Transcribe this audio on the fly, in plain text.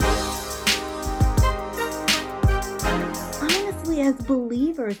as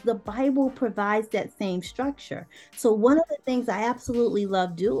believers, the Bible provides that same structure. So one of the things I absolutely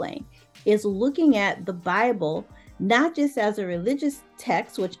love doing is looking at the Bible, not just as a religious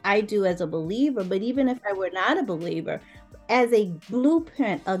text, which I do as a believer, but even if I were not a believer, as a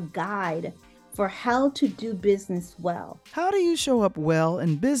blueprint, a guide for how to do business well. How do you show up well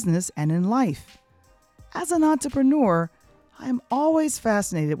in business and in life? As an entrepreneur, I'm always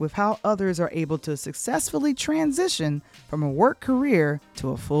fascinated with how others are able to successfully transition from a work career to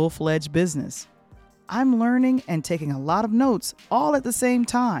a full-fledged business. I'm learning and taking a lot of notes all at the same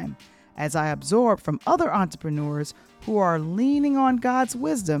time as I absorb from other entrepreneurs who are leaning on God's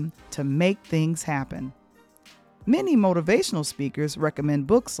wisdom to make things happen. Many motivational speakers recommend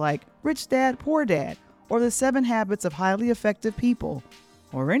books like Rich Dad, Poor Dad, or The 7 Habits of Highly Effective People,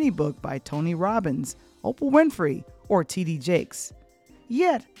 or any book by Tony Robbins, Oprah Winfrey, or T.D. Jakes.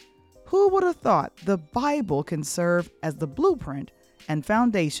 Yet, who would have thought the Bible can serve as the blueprint and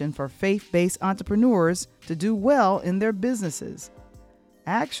foundation for faith-based entrepreneurs to do well in their businesses?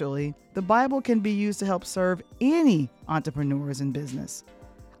 Actually, the Bible can be used to help serve any entrepreneurs in business.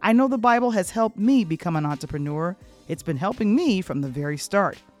 I know the Bible has helped me become an entrepreneur. It's been helping me from the very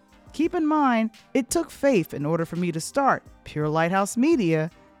start. Keep in mind, it took faith in order for me to start Pure Lighthouse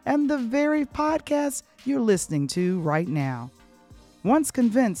Media and the very podcast you're listening to right now. Once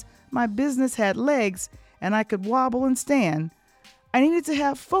convinced my business had legs and I could wobble and stand, I needed to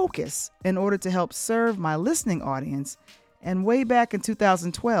have focus in order to help serve my listening audience, and way back in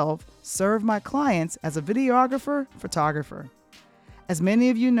 2012, serve my clients as a videographer, photographer. As many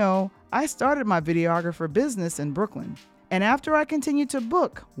of you know, I started my videographer business in Brooklyn, and after I continued to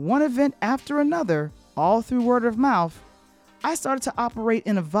book one event after another, all through word of mouth, I started to operate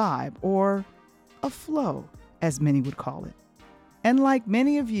in a vibe, or a flow, as many would call it. And like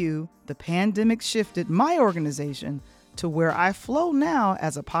many of you, the pandemic shifted my organization to where I flow now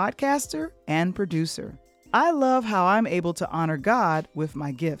as a podcaster and producer. I love how I'm able to honor God with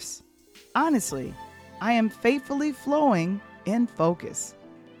my gifts. Honestly, I am faithfully flowing in focus.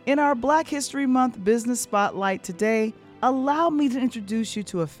 In our Black History Month Business Spotlight today, allow me to introduce you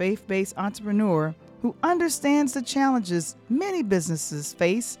to a faith-based entrepreneur who understands the challenges many businesses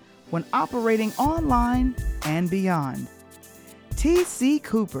face when operating online and beyond. TC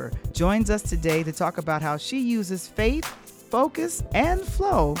Cooper joins us today to talk about how she uses faith, focus, and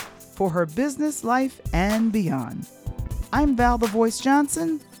flow for her business life and beyond. I'm Val the Voice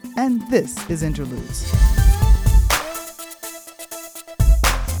Johnson, and this is Interludes.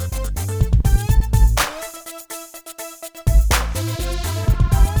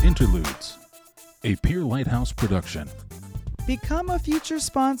 Interludes, a Pure Lighthouse production. Become a future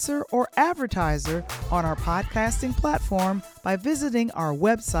sponsor or advertiser on our podcasting platform by visiting our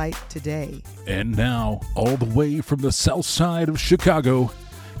website today. And now, all the way from the south side of Chicago,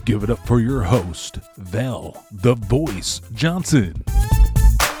 give it up for your host, Val the Voice Johnson.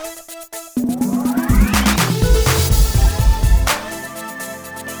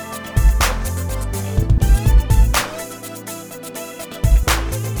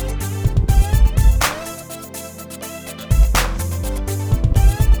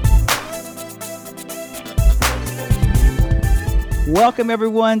 Welcome,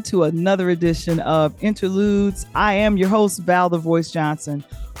 everyone, to another edition of Interludes. I am your host, Val the Voice Johnson.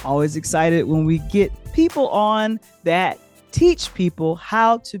 Always excited when we get people on that teach people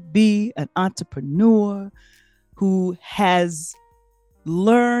how to be an entrepreneur who has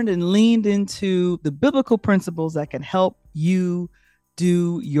learned and leaned into the biblical principles that can help you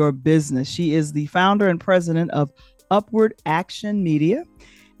do your business. She is the founder and president of Upward Action Media.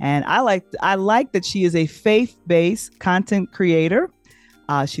 And I like that she is a faith-based content creator.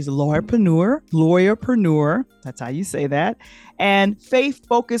 She's a lawyerpreneur. That's how you say that. And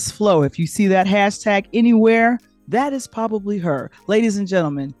faith-focused flow. If you see that hashtag anywhere, that is probably her. Ladies and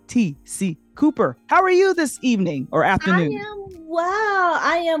gentlemen, TC Cooper. How are you this evening or afternoon?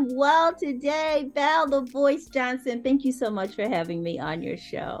 I am well today. Val the Voice Johnson, thank you so much for having me on your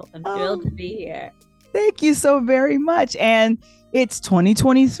show. I'm thrilled to be here. Thank you so very much. And it's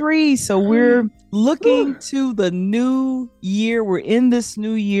 2023, so we're looking to the new year. We're in this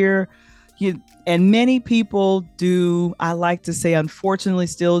new year, and many people do, I like to say, unfortunately,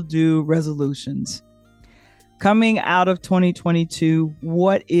 still do resolutions. Coming out of 2022,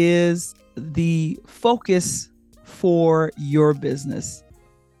 what is the focus for your business?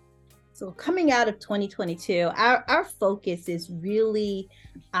 So coming out of 2022, our focus is really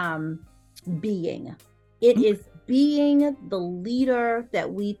being. It is being the leader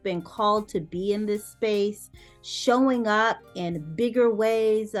that we've been called to be in this space, showing up in bigger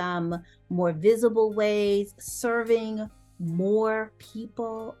ways, more visible ways, serving more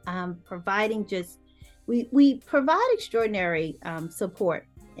people, providing just, we provide extraordinary support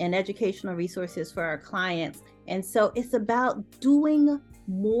and educational resources for our clients. And so it's about doing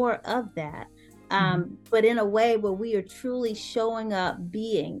more of that, but in a way where we are truly showing up,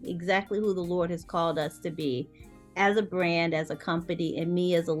 being exactly who the Lord has called us to be as a brand, as a company, and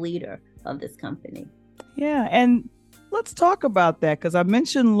me as a leader of this company. Yeah. And let's talk about that, because I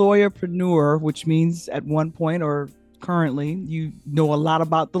mentioned lawyerpreneur, which means at one point or currently you know a lot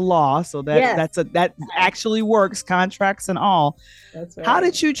about the law. So that actually works, contracts and all. That's right. How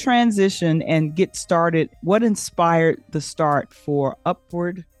did you transition and get started? What inspired the start for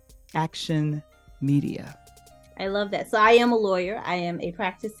Upward Action Media? I love that. So I am a lawyer. I am a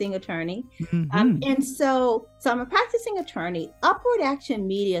practicing attorney. And so I'm a practicing attorney. Upward Action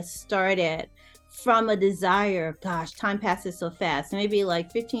Media started from a desire, gosh, time passes so fast, maybe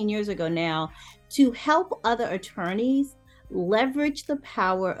like 15 years ago now, to help other attorneys leverage the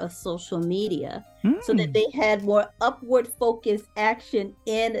power of social media so that they had more upward focused action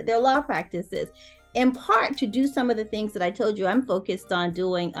in their law practices. In part to do some of the things that I told you I'm focused on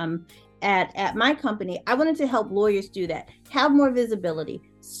doing at my company. I wanted to help lawyers do that, have more visibility,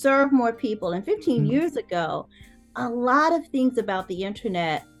 serve more people. And 15 years ago, a lot of things about the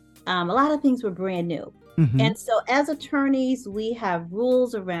internet, a lot of things were brand new. And so as attorneys, we have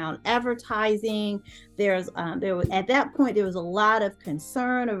rules around advertising. There was at that point, there was a lot of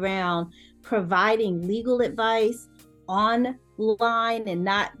concern around providing legal advice online and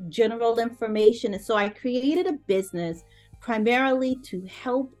not general information. And so I created a business primarily to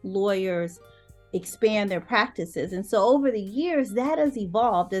help lawyers expand their practices. And so over the years, that has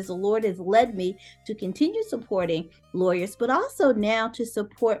evolved as the Lord has led me to continue supporting lawyers, but also now to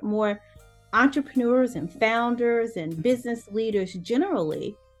support more entrepreneurs and founders and business leaders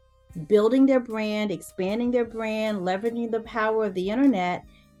generally, building their brand, expanding their brand, leveraging the power of the internet,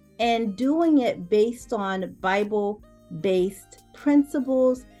 and doing it based on Bible-based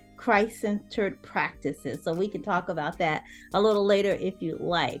principles, Christ-centered practices. So we can talk about that a little later if you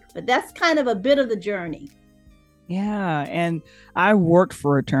like, but that's kind of a bit of the journey. Yeah. And I worked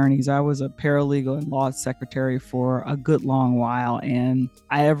for attorneys. I was a paralegal and law secretary for a good long while. And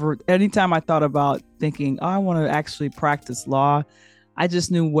anytime I thought about thinking, oh, I want to actually practice law, I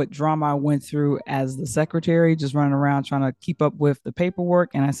just knew what drama I went through as the secretary, just running around trying to keep up with the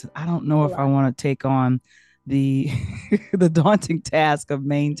paperwork. And I said, I don't know if I want to take on the the daunting task of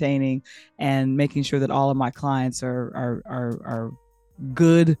maintaining and making sure that all of my clients are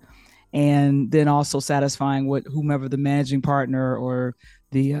good, and then also satisfying what whomever the managing partner or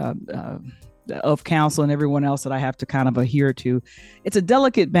the of counsel and everyone else that I have to kind of adhere to. It's a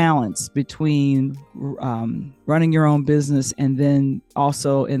delicate balance between running your own business and then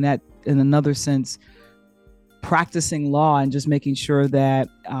also in another sense practicing law and just making sure that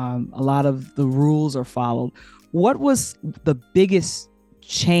a lot of the rules are followed. What was the biggest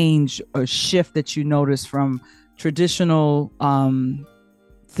change or shift that you noticed from traditional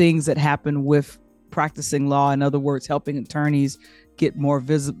things that happen with practicing law? In other words, helping attorneys get more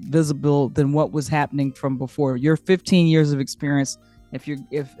visible than what was happening from before. Your 15 years of experience.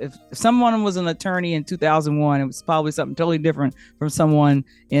 If someone was an attorney in 2001, it was probably something totally different from someone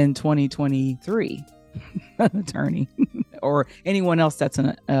in 2023, an attorney, or anyone else that's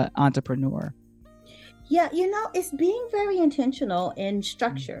an entrepreneur. Yeah, it's being very intentional and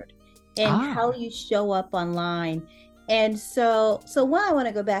structured in how you show up online. And so one, I want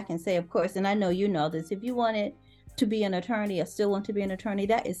to go back and say, of course, and I know you know this, if you wanted to be an attorney or still want to be an attorney,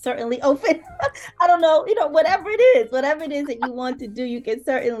 that is certainly open. I don't know, whatever it is that you want to do, you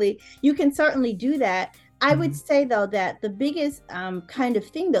can certainly do that. I would say, though, that the biggest kind of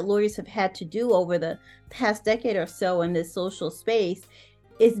thing that lawyers have had to do over the past decade or so in this social space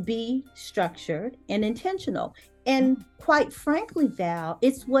is be structured and intentional. And quite frankly, Val,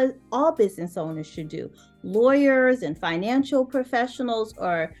 it's what all business owners should do. Lawyers and financial professionals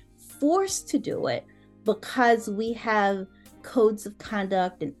are forced to do it because we have codes of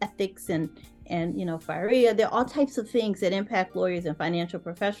conduct and ethics and FIREA. There are all types of things that impact lawyers and financial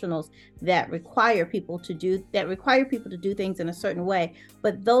professionals that require people to do things in a certain way.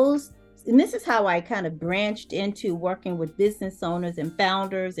 But and this is how I kind of branched into working with business owners and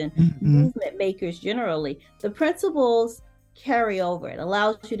founders and movement makers generally. The principles carry over. It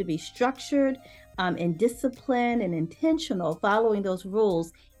allows you to be structured and disciplined and intentional, following those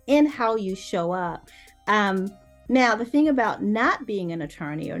rules in how you show up. Now, the thing about not being an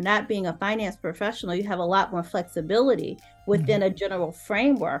attorney or not being a finance professional, you have a lot more flexibility within a general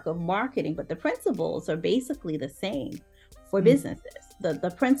framework of marketing, but the principles are basically the same for businesses.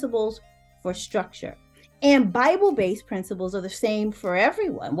 The principles for structure. And Bible-based principles are the same for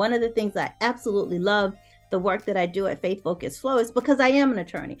everyone. One of the things I absolutely love the work that I do at Faith Focused Flow is because I am an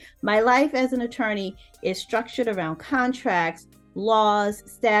attorney. My life as an attorney is structured around contracts, laws,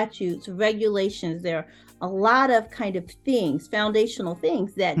 statutes, regulations. There are a lot of kind of things, foundational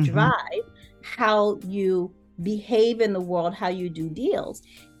things that drive how you behave in the world, how you do deals.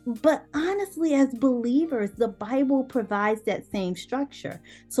 But honestly, as believers, the Bible provides that same structure.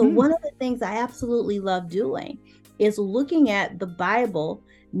 So one of the things I absolutely love doing is looking at the Bible,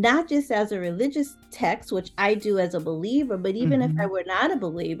 not just as a religious text, which I do as a believer, but even if I were not a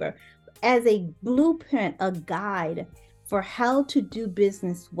believer, as a blueprint, a guide for how to do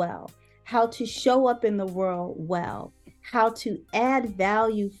business well, how to show up in the world well, how to add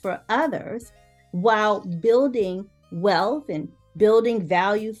value for others while building wealth and building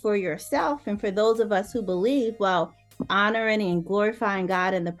value for yourself, and for those of us who believe, while honoring and glorifying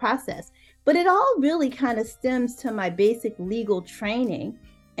God in the process. But it all really kind of stems to my basic legal training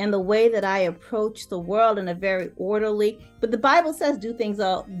and the way that I approach the world in a very orderly, but the Bible says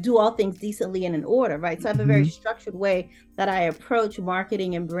do all things decently and in order, right? So I have a very structured way that I approach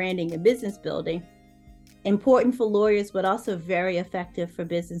marketing and branding and business building. Important for lawyers, but also very effective for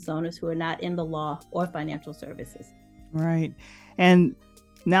business owners who are not in the law or financial services. Right. And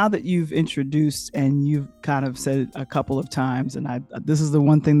now that you've introduced and you've kind of said it a couple of times, and this is the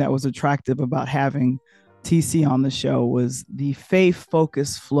one thing that was attractive about having TC on the show was the faith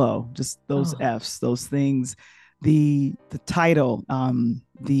focused flow, just those F's, those things, the title,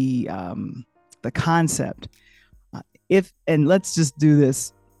 the concept. And let's just do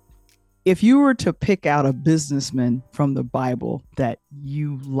this. If you were to pick out a businessman from the Bible that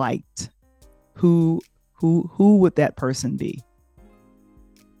you liked, who would that person be?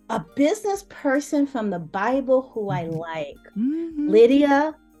 A business person from the Bible who I like.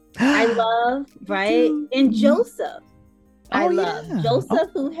 Lydia, I love, right? And Joseph, I love. Joseph,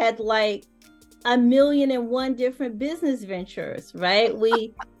 who had like 1,000,001 different business ventures, right?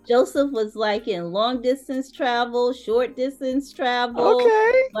 Joseph was like in long distance travel, short distance travel,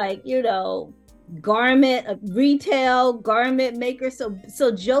 like, retail, garment maker.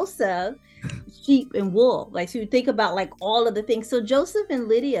 So Joseph, sheep and wool, like, so you think about like all of the things. So Joseph and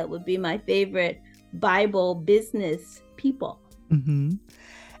Lydia would be my favorite Bible business people.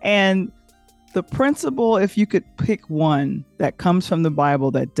 And the principle, if you could pick one that comes from the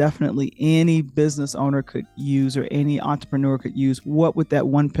Bible that definitely any business owner could use or any entrepreneur could use, what would that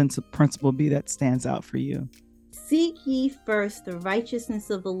one principle be that stands out for you? Seek ye first the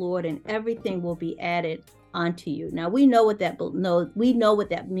righteousness of the Lord, and everything will be added onto you. Now we know what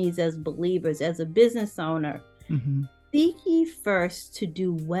that means as believers, as a business owner. Seek ye first to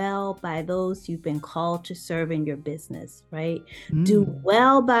do well by those you've been called to serve in your business, right? Do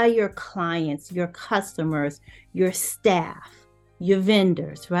well by your clients, your customers, your staff, your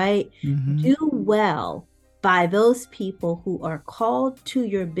vendors, right? Do well by those people who are called to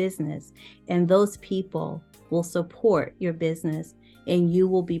your business, and those people will support your business, and you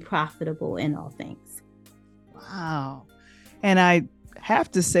will be profitable in all things. Wow. And I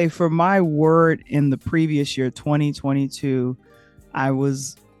have to say, for my word in the previous year, 2022, I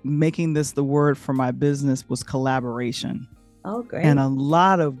was making this the word for my business was collaboration. Oh, great. And a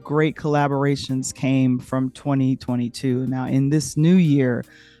lot of great collaborations came from 2022. Now, in this new year,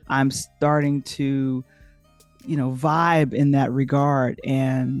 I'm starting to, vibe in that regard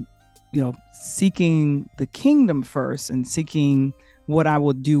and, seeking the kingdom first and seeking what I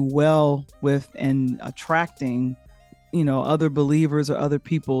will do well with and attracting other believers or other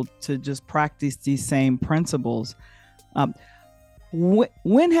people to just practice these same principles.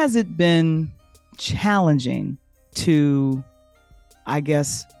 When has it been challenging to, I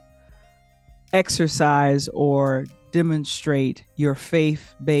guess, exercise or demonstrate your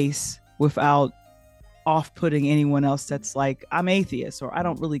faith base without off-putting anyone else that's like, I'm atheist, or I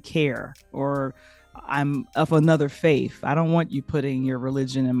don't really care, or I'm of another faith. I don't want you putting your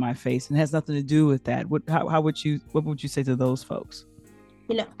religion in my face, and it has nothing to do with that. What would you say to those folks?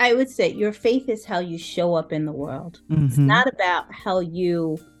 I would say your faith is how you show up in the world. It's not about how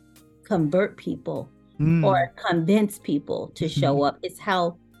you convert people or convince people to show up. It's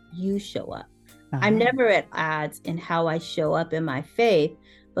how you show up. I'm never at odds in how I show up in my faith,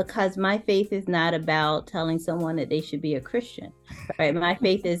 because my faith is not about telling someone that they should be a Christian, right? My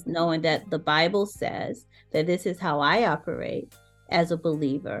faith is knowing that the Bible says that this is how I operate as a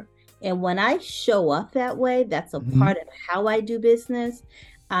believer. And when I show up that way, that's a part of how I do business.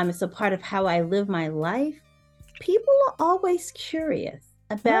 It's a part of how I live my life. People are always curious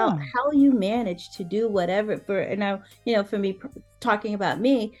about how you manage to do whatever for me, talking about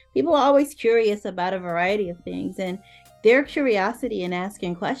me, people are always curious about a variety of things, and their curiosity in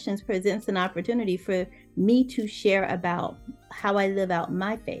asking questions presents an opportunity for me to share about how I live out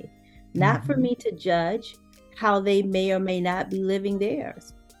my faith, not for me to judge how they may or may not be living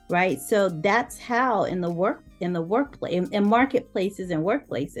theirs, right? So that's how in the workplace, in marketplaces and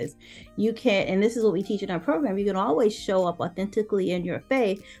workplaces, you can, and this is what we teach in our program, you can always show up authentically in your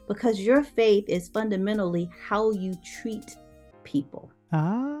faith, because your faith is fundamentally how you treat people.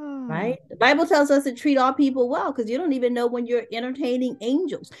 Right? The Bible tells us to treat all people well, because you don't even know when you're entertaining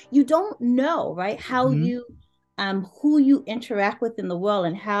angels. You don't know, right? How you who you interact with in the world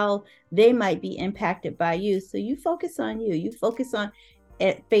and how they might be impacted by you. So you focus on you. You focus on,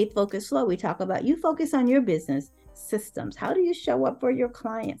 at Faith Focus Flow, we talk about, you focus on your business systems. How do you show up for your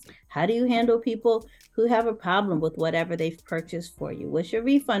clients? How do you handle people who have a problem with whatever they've purchased for you? What's your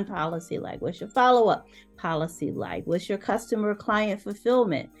refund policy like? What's your follow-up policy like? What's your customer client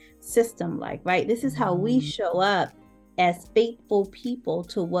fulfillment system like, right? This is how we show up as faithful people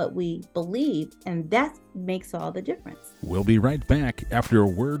to what we believe, and that makes all the difference. We'll be right back after a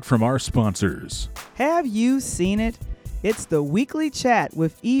word from our sponsors. Have you seen it? It's the weekly chat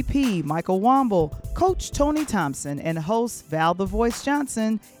with EP Michael Womble, Coach Tony Thompson, and host Val the Voice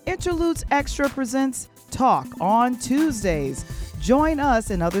Johnson. Interludes Extra presents Talk on Tuesdays. Join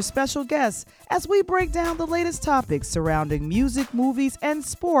us and other special guests as we break down the latest topics surrounding music, movies, and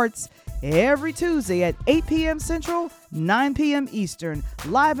sports every Tuesday at 8 p.m. Central, 9 p.m. Eastern,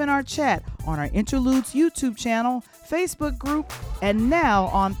 live in our chat on our Interludes YouTube channel, Facebook group, and now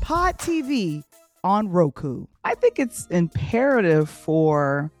on Pod TV on Roku. I think it's imperative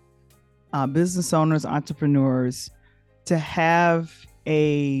for business owners, entrepreneurs to have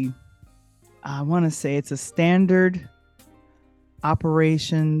I want to say it's a standard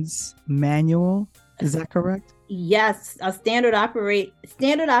operations manual. Is that correct? Yes, a standard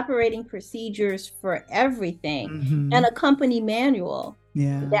operating procedures for everything, and a company manual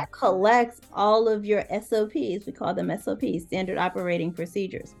that collects all of your SOPs. We call them SOPs, standard operating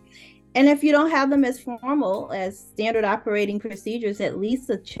procedures. And if you don't have them as formal as standard operating procedures, at least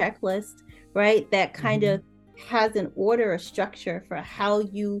a checklist, right, that kind of has an order or structure for how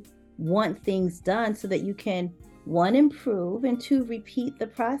you want things done, so that you can, one, improve, and two, repeat the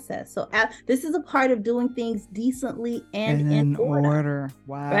process. So this is a part of doing things decently and in order.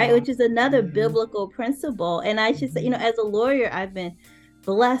 Wow. Right, which is another biblical principle. And I should say, as a lawyer, I've been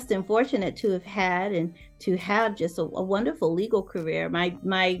blessed and fortunate to have had and to have just a wonderful legal career.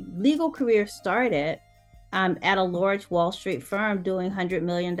 My legal career started at a large Wall Street firm doing $100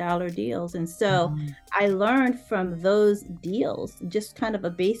 million deals. And so I learned from those deals just kind of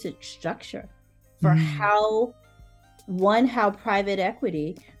a basic structure for how private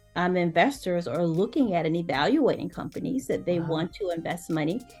equity investors are looking at and evaluating companies that they want to invest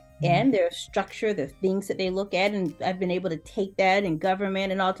money, and their structure, the things that they look at. And I've been able to take that in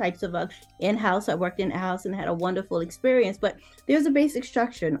government and all types of in-house. I worked in-house and had a wonderful experience, but there's a basic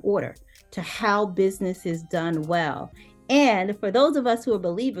structure and order to how business is done well. And for those of us who are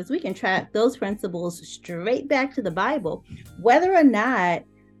believers, we can track those principles straight back to the Bible, whether or not,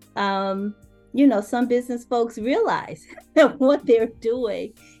 some business folks realize that what they're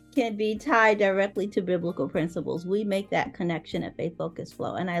doing can be tied directly to biblical principles. We make that connection at Faith Focus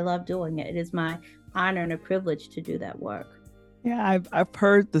Flow, and I love doing it. It is my honor and a privilege to do that work. Yeah, I've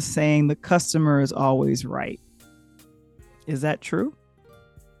heard the saying, the customer is always right. Is that true?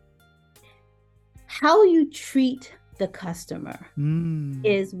 How you treat the customer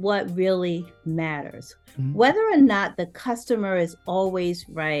is what really matters. Whether or not the customer is always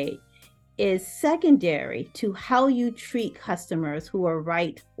right is secondary to how you treat customers who are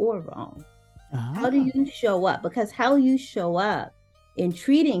right or wrong. How do you show up? Because how you show up in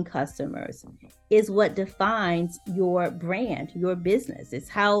treating customers is what defines your brand, your business. It's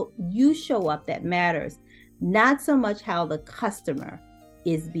how you show up that matters, not so much how the customer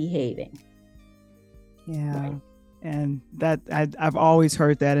is behaving. Yeah. Right. And that I've always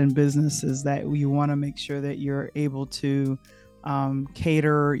heard that in businesses, that you want to make sure that you're able to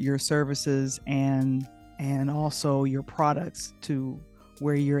cater your services and also your products to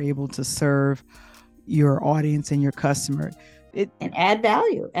where you're able to serve your audience and your customer. And add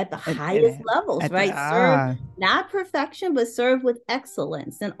value at the highest levels, right? Serve not perfection, but serve with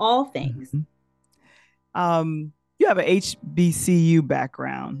excellence in all things. You have an HBCU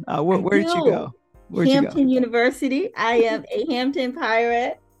background. Where did you go? Hampton University. I am a Hampton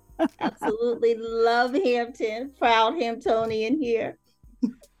pirate. Absolutely love Hampton. Proud Hamptonian here.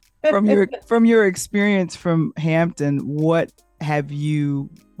 From your experience from Hampton, what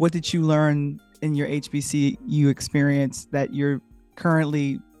what did you learn in your HBCU experience that you're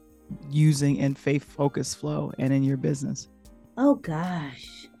currently using in Faith Focus Flow and in your business? Oh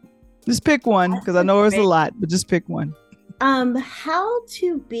gosh. Just pick one, because I know there's a lot, but just pick one. How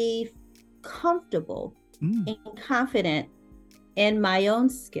to be comfortable and confident in my own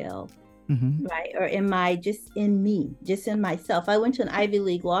skill, right? Or in myself. I went to an Ivy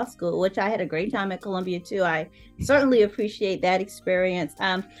League law school, which I had a great time at Columbia too. I certainly appreciate that experience.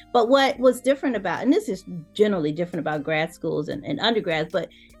 But what was different about, and this is generally different about grad schools and undergrads, but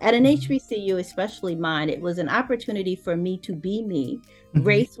at an HBCU, especially mine, it was an opportunity for me to be me.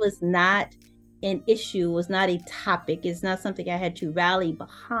 Race was not an issue, was not a topic. It's not something I had to rally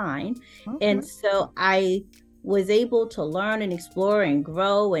behind. And so I was able to learn and explore and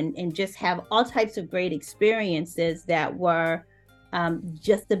grow and just have all types of great experiences that were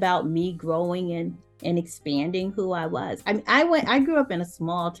just about me growing and expanding who I was. I mean, I grew up in a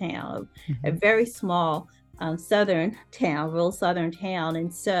small town, a very small southern town, rural southern town.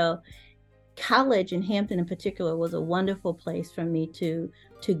 And so college in Hampton in particular was a wonderful place for me to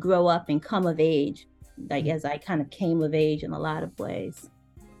grow up and come of age, like as I kind of came of age in a lot of ways.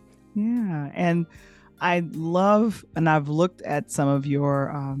 Yeah. And I love, and I've looked at some of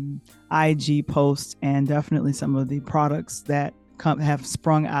your IG posts and definitely some of the products that have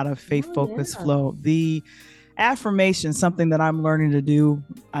sprung out of Faith Focus Flow. The affirmation, something that I'm learning to do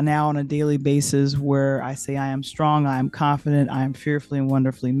now on a daily basis, where I say I am strong, I am confident, I am fearfully and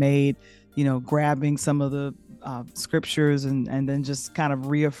wonderfully made, grabbing some of the scriptures and then just kind of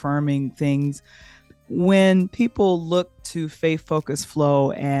reaffirming things. When people look to Faith Focus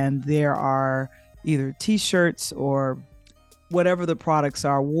Flow and there are either t-shirts or whatever the products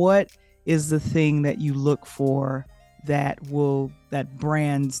are, what is the thing that you look for that's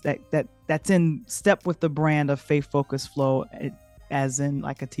in step with the brand of Faith Focus Flow, as in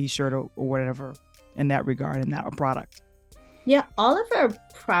like a t-shirt or whatever in that regard, in that product? Yeah, all of our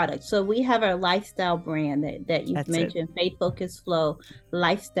products. So we have our lifestyle brand that you've mentioned, Faith Focus Flow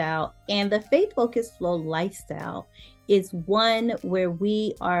Lifestyle. And the Faith Focus Flow Lifestyle is one where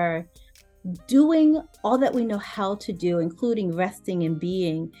we are doing all that we know how to do, including resting and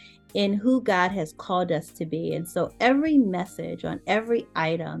being in who God has called us to be. And so every message on every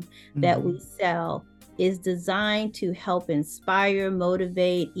item that we sell is designed to help inspire,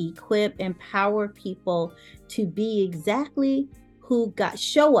 motivate, equip, empower people to be exactly who God,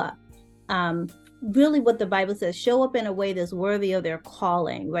 show up. Really what the Bible says, show up in a way that's worthy of their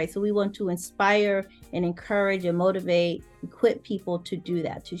calling, right? So we want to inspire and encourage and motivate, equip people to do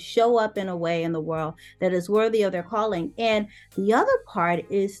that, to show up in a way in the world that is worthy of their calling. And the other part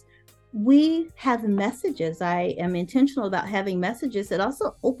is we have messages. I am intentional about having messages that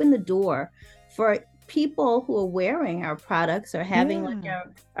also open the door for people who are wearing our products or having like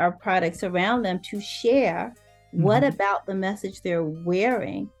our products around them to share what about the message they're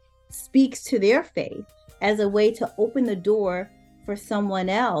wearing speaks to their faith, as a way to open the door for someone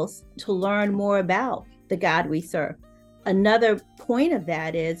else to learn more about the God we serve. Another point of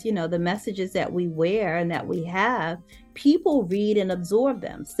that is, the messages that we wear and that we have, people read and absorb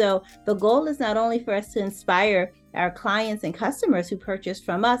them. So the goal is not only for us to inspire our clients and customers who purchase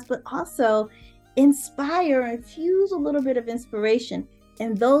from us, but also inspire, infuse a little bit of inspiration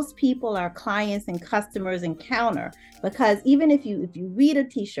and those people our clients and customers encounter. Because even if you read a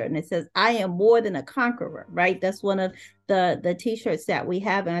t-shirt and it says, I am more than a conqueror, right? That's one of the t-shirts that we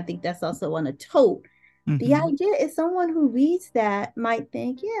have. And I think that's also on a tote. The idea is someone who reads that might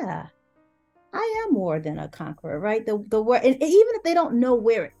think, yeah, I am more than a conqueror, right? The word, and even if they don't know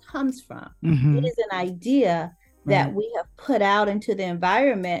where it comes from, it is an idea that we have put out into the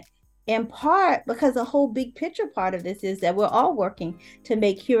environment, in part because the whole big picture part of this is that we're all working to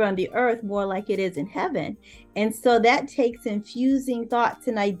make here on the earth more like it is in heaven. And so that takes infusing thoughts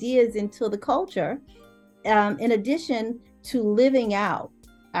and ideas into the culture, in addition to living out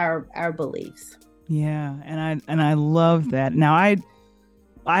our beliefs. Yeah, and I love that. Now, I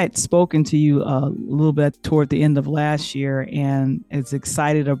had spoken to you a little bit toward the end of last year, and is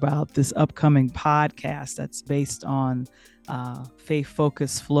excited about this upcoming podcast that's based on Faith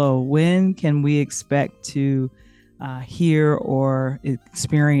Focus Flow. When can we expect to hear or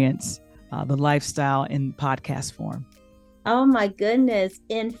experience the lifestyle in podcast form? Oh my goodness.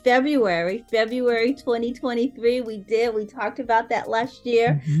 In February 2023, we talked about that last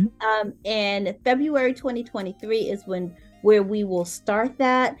year. And February 2023 is where we will start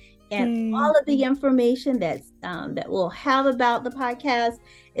that. And all of the information that we'll have about the podcast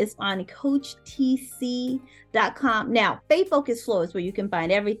is on CoachTC.com. Now, Faith Focus Flow is where you can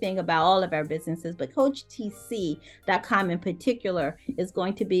find everything about all of our businesses, but CoachTC.com in particular is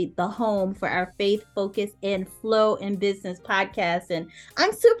going to be the home for our Faith Focus and Flow in Business podcast. And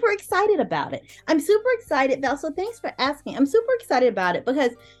I'm super excited about it. I'm super excited, Val. So thanks for asking. I'm super excited about it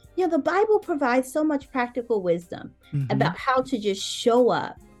because, the Bible provides so much practical wisdom about how to just show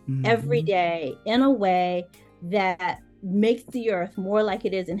up every day in a way that makes the earth more like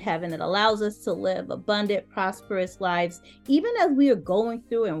it is in heaven. That allows us to live abundant, prosperous lives, even as we are going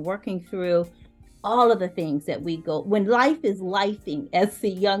through and working through all of the things that we go when life is lifing, as the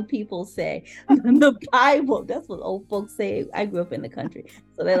young people say. The Bible, that's what old folks say. I grew up in the country,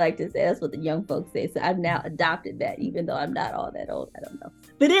 so they like to say that's what the young folks say. So I've now adopted that, even though I'm not all that old. I don't know.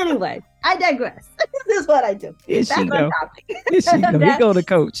 But anyway, I digress. This is what I do. Back on topic. We go to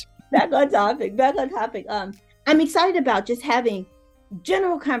Coach. Back on topic. I'm excited about just having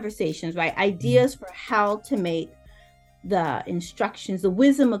general conversations, right? Ideas for how to make the instructions, the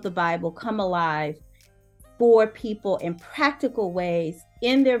wisdom of the Bible come alive for people in practical ways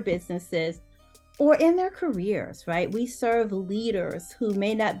in their businesses or in their careers, right? We serve leaders who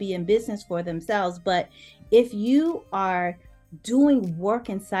may not be in business for themselves, but if you are doing work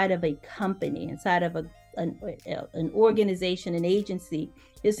inside of a company, inside of an organization, an agency,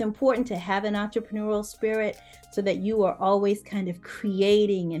 it's important to have an entrepreneurial spirit so that you are always kind of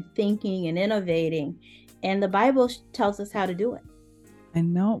creating and thinking and innovating. And the Bible tells us how to do it. I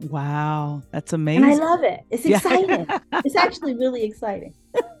know. Wow. That's amazing. And I love it. It's exciting. It's actually really exciting.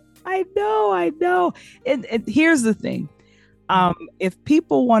 I know. And here's the thing. If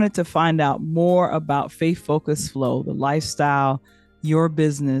people wanted to find out more about Faith Focus Flow, the lifestyle, your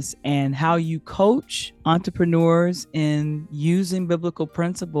business, and how you coach entrepreneurs in using biblical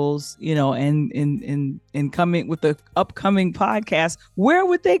principles, and coming with the upcoming podcast, where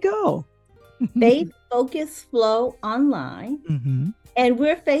would they go? Faith Focus Flow online. And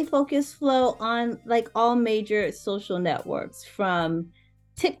we're Faith Focus Flow on like all major social networks, from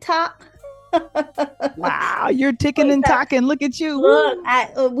TikTok. Wow, you're ticking and talking. Look at you. Look,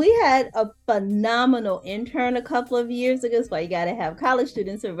 we had a phenomenal intern a couple of years ago. So you got to have college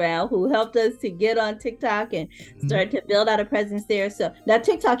students around who helped us to get on TikTok and start to build out a presence there. So now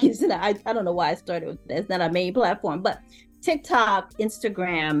TikTok is I don't know why I started with that. It's not our main platform, but TikTok,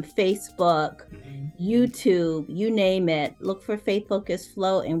 Instagram, Facebook, YouTube, you name it. Look for Faith Focus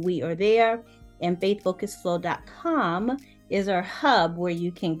Flow and we are there. And faithfocusflow.com is our hub where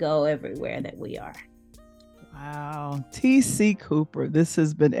you can go everywhere that we are. Wow. TC Cooper, this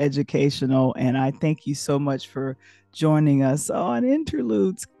has been educational. And I thank you so much for joining us on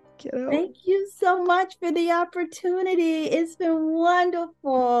Interludes. Kiddo. Thank you so much for the opportunity. It's been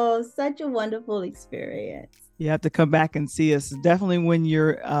wonderful. Such a wonderful experience. You have to come back and see us. Definitely when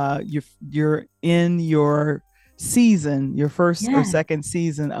you're in your season, your first or second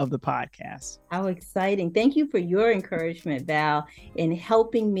season of the podcast. How exciting. Thank you for your encouragement, Val, in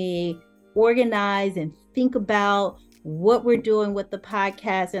helping me organize and think about what we're doing with the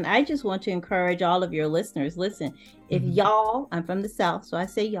podcast. And I just want to encourage all of your listeners. Listen, if y'all, I'm from the South, so I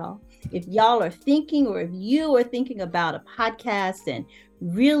say y'all, if y'all are thinking, or if you are thinking about a podcast and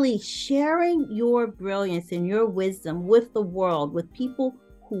really sharing your brilliance and your wisdom with the world, with people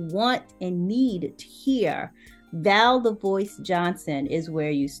who want and need to hear, Val the Voice Johnson is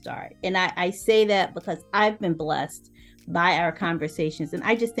where you start. And I say that because I've been blessed by our conversations. And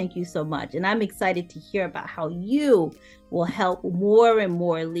I just thank you so much. And I'm excited to hear about how you will help more and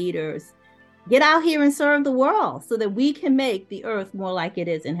more leaders get out here and serve the world so that we can make the earth more like it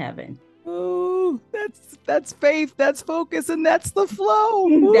is in heaven. Oh, that's faith, that's focus, and that's the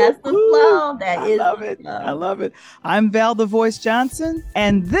flow. That's the flow. I love it. I'm Val the Voice Johnson,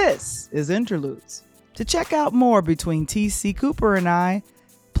 and this is Interludes. To check out more between TC Cooper and I,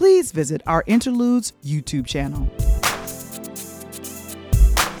 please visit our Interludes YouTube channel.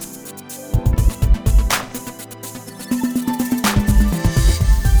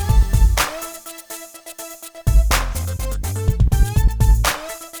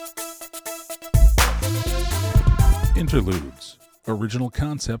 Interludes, original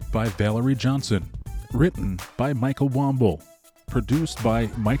concept by Valerie Johnson, written by Michael Womble, produced by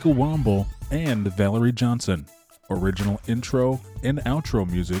Michael Womble and Valerie Johnson. Original intro and outro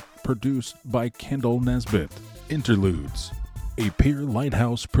music produced by Kendall Nesbitt. Interludes, a Peer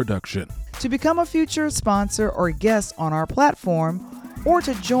Lighthouse production. To become a future sponsor or guest on our platform, or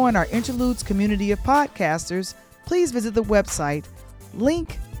to join our Interludes community of podcasters, please visit the website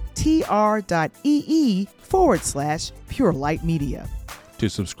linktr.ee/Pure Light Media. To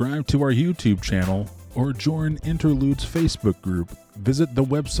subscribe to our YouTube channel or join Interludes Facebook group, visit the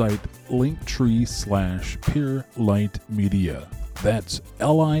website linktree/Pure Light Media. That's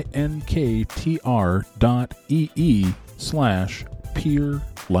linktr.ee/Pure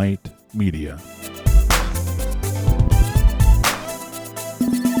Light Media.